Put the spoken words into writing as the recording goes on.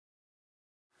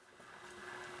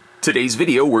Today's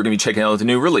video, we're going to be checking out the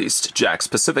new released Jakks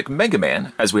Pacific Mega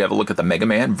Man as we have a look at the Mega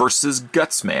Man vs.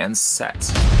 Guts Man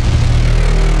set.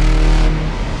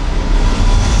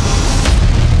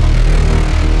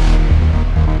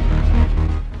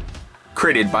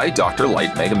 Created by Dr.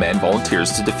 Light, Mega Man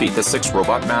volunteers to defeat the 6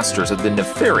 robot masters of the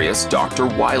nefarious Dr.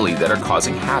 Wily that are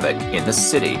causing havoc in the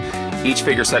city. Each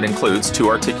figure set includes 2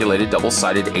 articulated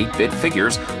double-sided 8-bit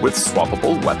figures with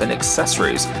swappable weapon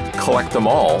accessories. Collect them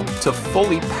all to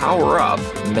fully power up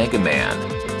Mega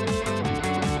Man.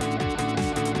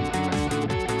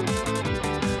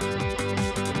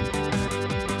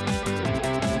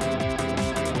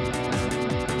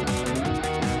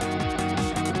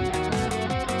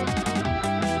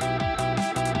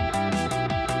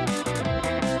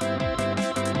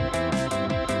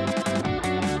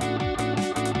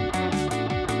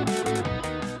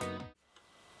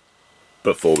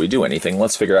 Before we do anything,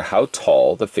 let's figure out how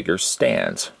tall the figure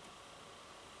stands.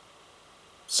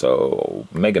 So,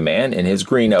 Mega Man in his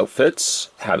green outfits,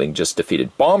 having just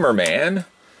defeated Bomberman.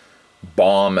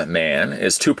 Bomb Man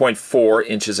is 2.4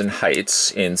 inches in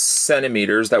height. In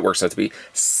centimeters, that works out to be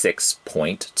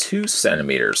 6.2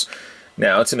 centimeters.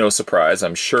 Now, to no surprise,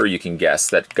 I'm sure you can guess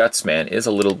that Guts Man is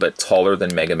a little bit taller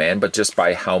than Mega Man, but just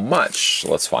by how much?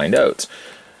 Let's find out.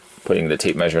 Putting the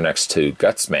tape measure next to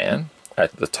Guts Man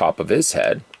at the top of his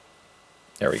head.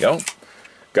 There we go.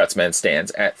 Gutsman stands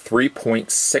at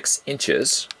 3.6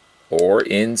 inches, or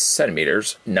in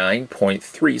centimeters,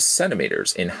 9.3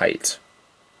 centimeters in height.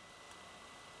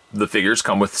 The figures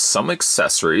come with some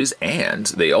accessories, and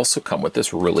they also come with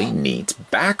this really neat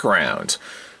background.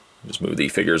 Just move the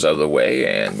figures out of the way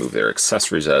and move their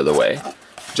accessories out of the way.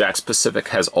 Jakks Pacific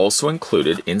has also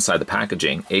included inside the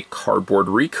packaging a cardboard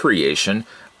recreation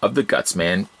of the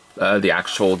Gutsman, the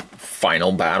actual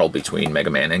final battle between Mega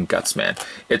Man and Guts Man.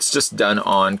 It's just done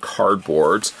on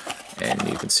cardboard, and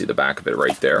you can see the back of it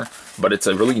right there. But it's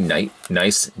a really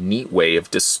nice, neat way of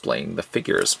displaying the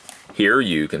figures. Here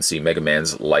you can see Mega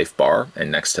Man's life bar, and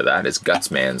next to that is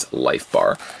Guts Man's life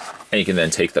bar. And you can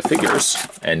then take the figures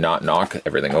and not knock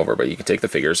everything over, but you can take the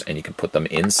figures and you can put them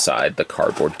inside the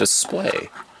cardboard display,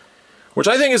 which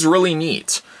I think is really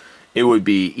neat. It would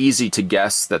be easy to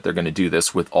guess that they're going to do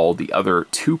this with all the other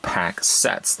 2-pack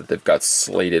sets that they've got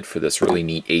slated for this really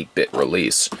neat 8-bit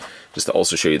release. Just to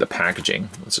also show you the packaging,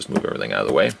 let's just move everything out of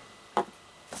the way.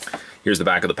 Here's the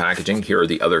back of the packaging. Here are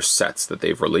the other sets that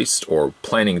they've released or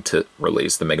planning to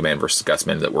release. The Mega Man vs.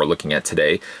 Gutsman that we're looking at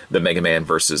today, the Mega Man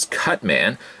vs.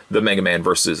 Cutman, the Mega Man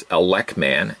vs.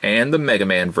 Elecman, and the Mega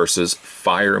Man vs.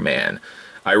 Fireman.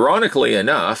 Ironically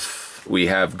enough, we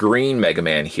have Green Mega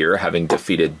Man here, having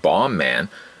defeated Bomb Man.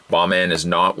 Bomb Man is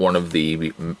not one of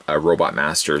the Robot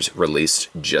Masters released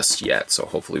just yet, so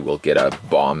hopefully we'll get a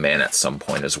Bomb Man at some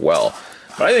point as well.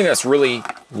 But I think that's really,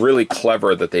 really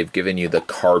clever that they've given you the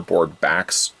cardboard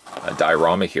backs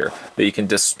diorama here, that you can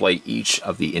display each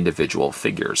of the individual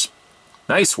figures.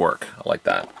 Nice work. I like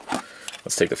that.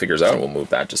 Let's take the figures out, and we'll move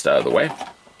that just out of the way.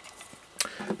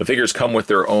 The figures come with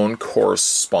their own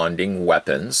corresponding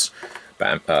weapons.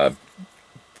 The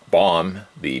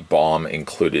bomb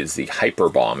included is the Hyper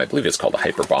Bomb. I believe it's called the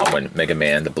Hyper Bomb. When Mega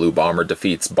Man, the Blue Bomber,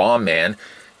 defeats Bomb Man,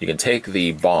 you can take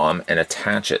the bomb and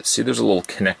attach it. See, there's a little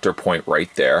connector point right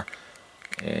there,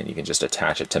 and you can just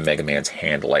attach it to Mega Man's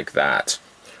hand like that.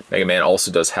 Mega Man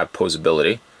also does have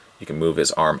posability. You can move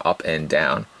his arm up and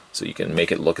down, so you can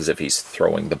make it look as if he's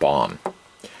throwing the bomb.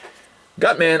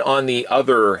 Gutman, on the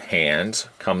other hand,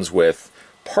 comes with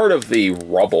part of the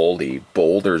rubble, the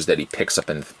boulders that he picks up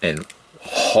and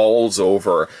hauls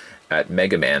over at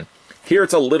Mega Man. Here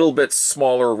it's a little bit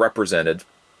smaller represented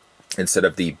instead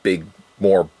of the big,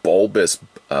 more bulbous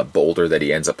boulder that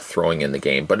he ends up throwing in the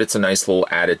game, but it's a nice little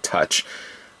added touch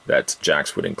that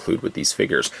Jakks would include with these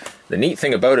figures. The neat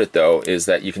thing about it, though, is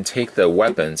that you can take the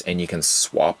weapons and you can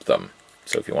swap them.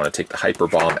 So if you want to take the Hyper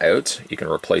Bomb out, you can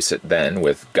replace it then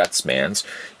with Gutsman's.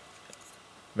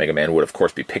 Mega Man would, of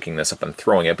course, be picking this up and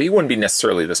throwing it, but he wouldn't be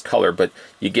necessarily this color, but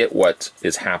you get what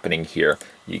is happening here.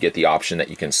 You get the option that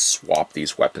you can swap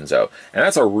these weapons out, and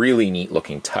that's a really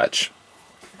neat-looking touch.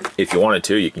 If you wanted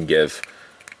to, you can give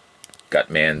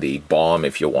Gutman the bomb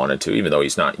if you wanted to, even though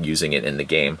he's not using it in the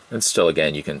game. And still,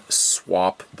 again, you can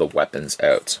swap the weapons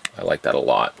out. I like that a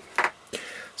lot.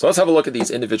 So let's have a look at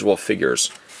these individual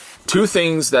figures. 2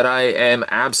 things that I am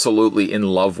absolutely in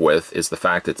love with is the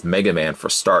fact it's Mega Man for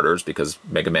starters, because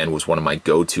Mega Man was one of my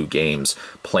go-to games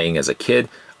playing as a kid.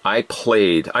 I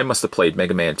must have played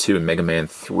Mega Man 2 and Mega Man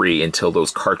 3 until those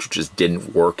cartridges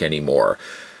didn't work anymore.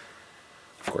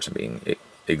 Of course, I'm being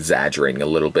exaggerating a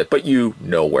little bit, but you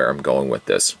know where I'm going with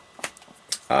this.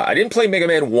 I didn't play Mega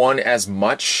Man 1 as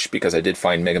much because I did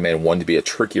find Mega Man 1 to be a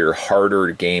trickier,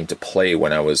 harder game to play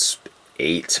when I was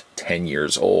 8, 10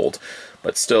 years old.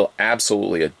 But still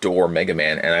absolutely adore Mega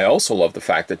Man. And I also love the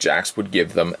fact that Jakks would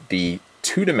give them the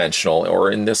two-dimensional,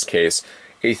 or in this case,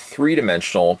 a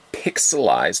three-dimensional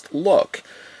pixelized look.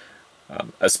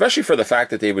 Especially for the fact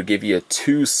that they would give you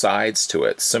two sides to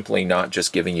it, simply not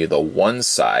just giving you the one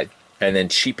side and then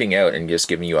cheaping out and just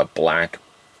giving you a black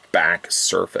back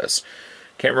surface.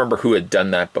 Can't remember who had done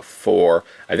that before.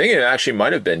 I think it actually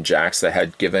might have been Jakks that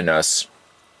had given us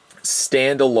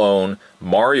standalone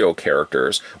Mario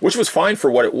characters, which was fine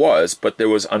for what it was, but there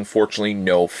was unfortunately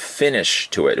no finish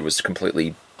to it. It was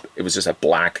just a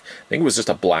black, I think it was just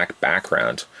a black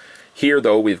background. Here,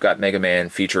 though, we've got Mega Man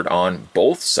featured on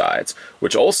both sides,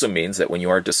 which also means that when you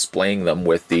are displaying them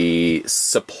with the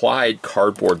supplied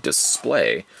cardboard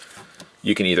display,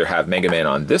 you can either have Mega Man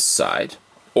on this side,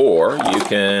 or you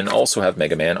can also have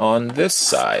Mega Man on this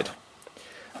side.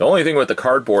 The only thing with the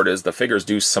cardboard is the figures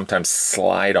do sometimes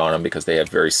slide on them because they have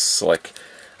very slick,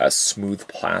 smooth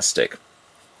plastic.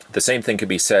 The same thing could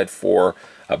be said for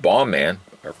a Bomb Man,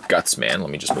 or Guts Man.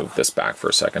 Let me just move this back for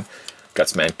a second.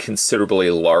 Guts Man, considerably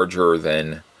larger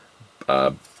than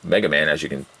Mega Man, as you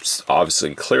can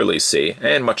obviously clearly see,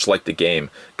 and much like the game,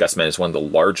 Guts Man is one of the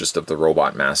largest of the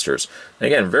Robot Masters. And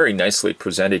again, very nicely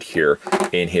presented here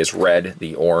in his red,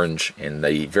 the orange, and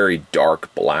the very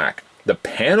dark black. The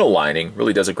panel lining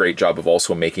really does a great job of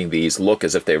also making these look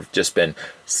as if they've just been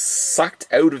sucked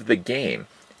out of the game,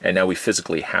 and now we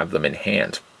physically have them in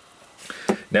hand.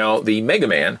 Now, the Mega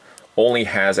Man only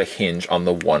has a hinge on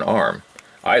the one arm.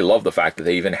 I love the fact that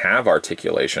they even have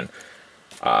articulation.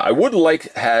 I would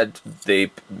like had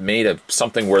they made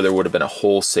something where there would have been a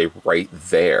hole, say, right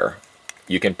there.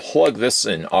 You can plug this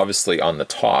in, obviously, on the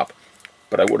top,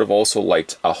 but I would have also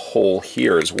liked a hole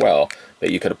here as well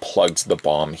that you could have plugged the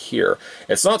bomb here.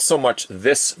 It's not so much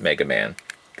this Mega Man,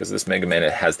 because this Mega Man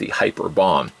has the Hyper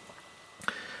Bomb.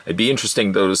 It'd be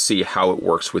interesting, though, to see how it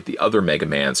works with the other Mega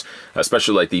Mans,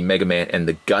 especially like the Mega Man and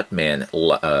the Gut Man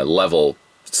level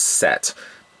set,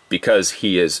 because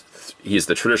he is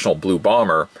the traditional blue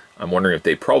bomber. I'm wondering if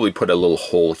they probably put a little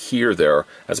hole here there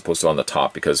as opposed to on the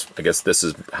top, because I guess this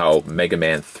is how Mega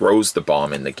Man throws the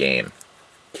bomb in the game.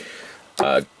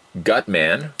 Gut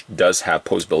Man does have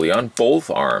posability on both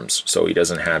arms, so he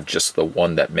doesn't have just the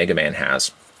one that Mega Man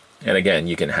has. And again,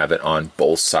 you can have it on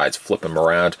both sides, flip them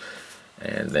around,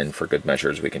 and then for good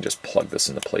measures we can just plug this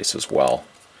into place as well.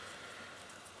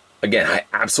 Again, I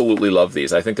absolutely love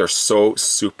these. I think they're so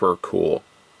super cool.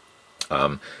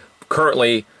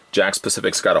 Currently, Jakks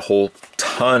Pacific's got a whole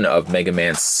ton of Mega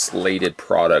Man slated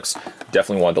products.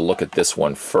 Definitely wanted to look at this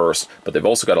one first, but they've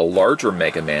also got a larger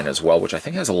Mega Man as well, which I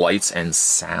think has lights and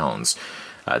sounds.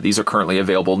 These are currently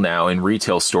available now in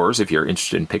retail stores if you're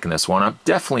interested in picking this one up.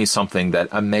 Definitely something that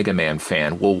a Mega Man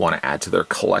fan will want to add to their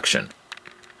collection.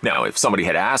 Now, if somebody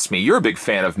had asked me, you're a big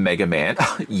fan of Mega Man,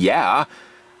 yeah,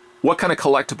 what kind of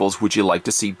collectibles would you like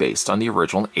to see based on the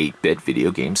original 8-bit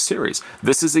video game series?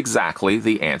 This is exactly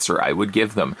the answer I would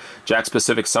give them. Jakks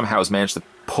Pacific somehow has managed to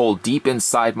pull deep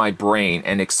inside my brain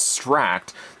and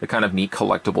extract the kind of neat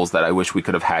collectibles that I wish we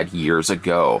could have had years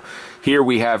ago. Here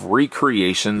we have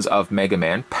recreations of Mega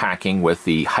Man packing with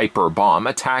the Hyper Bomb,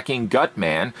 attacking Gut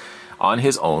Man on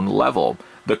his own level.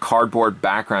 The cardboard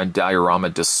background diorama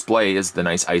display is the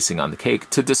nice icing on the cake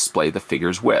to display the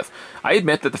figures with. I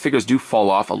admit that the figures do fall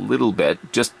off a little bit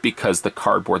just because the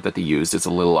cardboard that they used is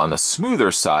a little on the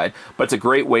smoother side, but it's a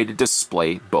great way to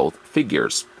display both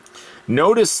figures.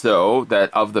 Notice, though,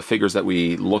 that of the figures that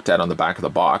we looked at on the back of the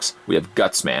box, we have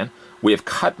Guts Man, we have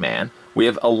Cut Man, we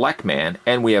have Elect Man,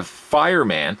 and we have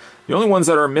Fireman. The only ones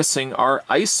that are missing are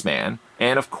Iceman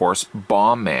and, of course,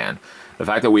 Bomb Man. The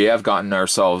fact that we have gotten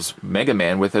ourselves Mega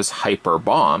Man with his Hyper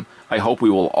Bomb, I hope we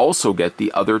will also get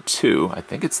the other two, I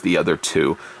think it's the other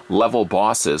two, level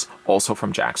bosses, also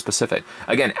from Jakks Pacific.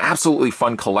 Again, absolutely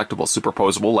fun collectible,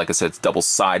 superposable. Like I said, it's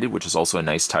double-sided, which is also a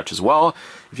nice touch as well.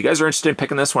 If you guys are interested in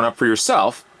picking this one up for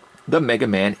yourself, the Mega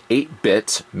Man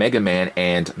 8-bit Mega Man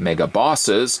and Mega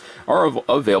Bosses are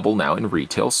available now in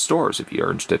retail stores if you're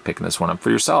interested in picking this one up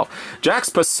for yourself.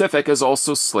 Jakks Pacific is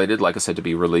also slated, like I said, to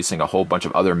be releasing a whole bunch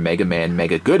of other Mega Man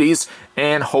Mega goodies,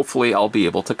 and hopefully I'll be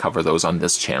able to cover those on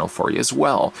this channel for you as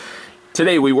well.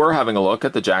 Today we were having a look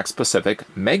at the Jakks Pacific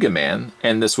Mega Man,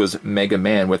 and this was Mega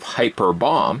Man with Hyper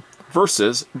Bomb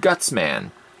versus Guts Man.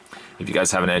 If you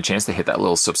guys haven't had a chance to hit that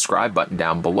little subscribe button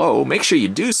down below, make sure you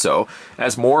do so,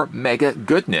 as more Mega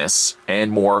goodness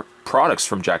and more products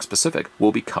from Jakks Pacific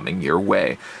will be coming your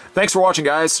way. Thanks for watching,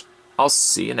 guys. I'll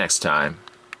see you next time.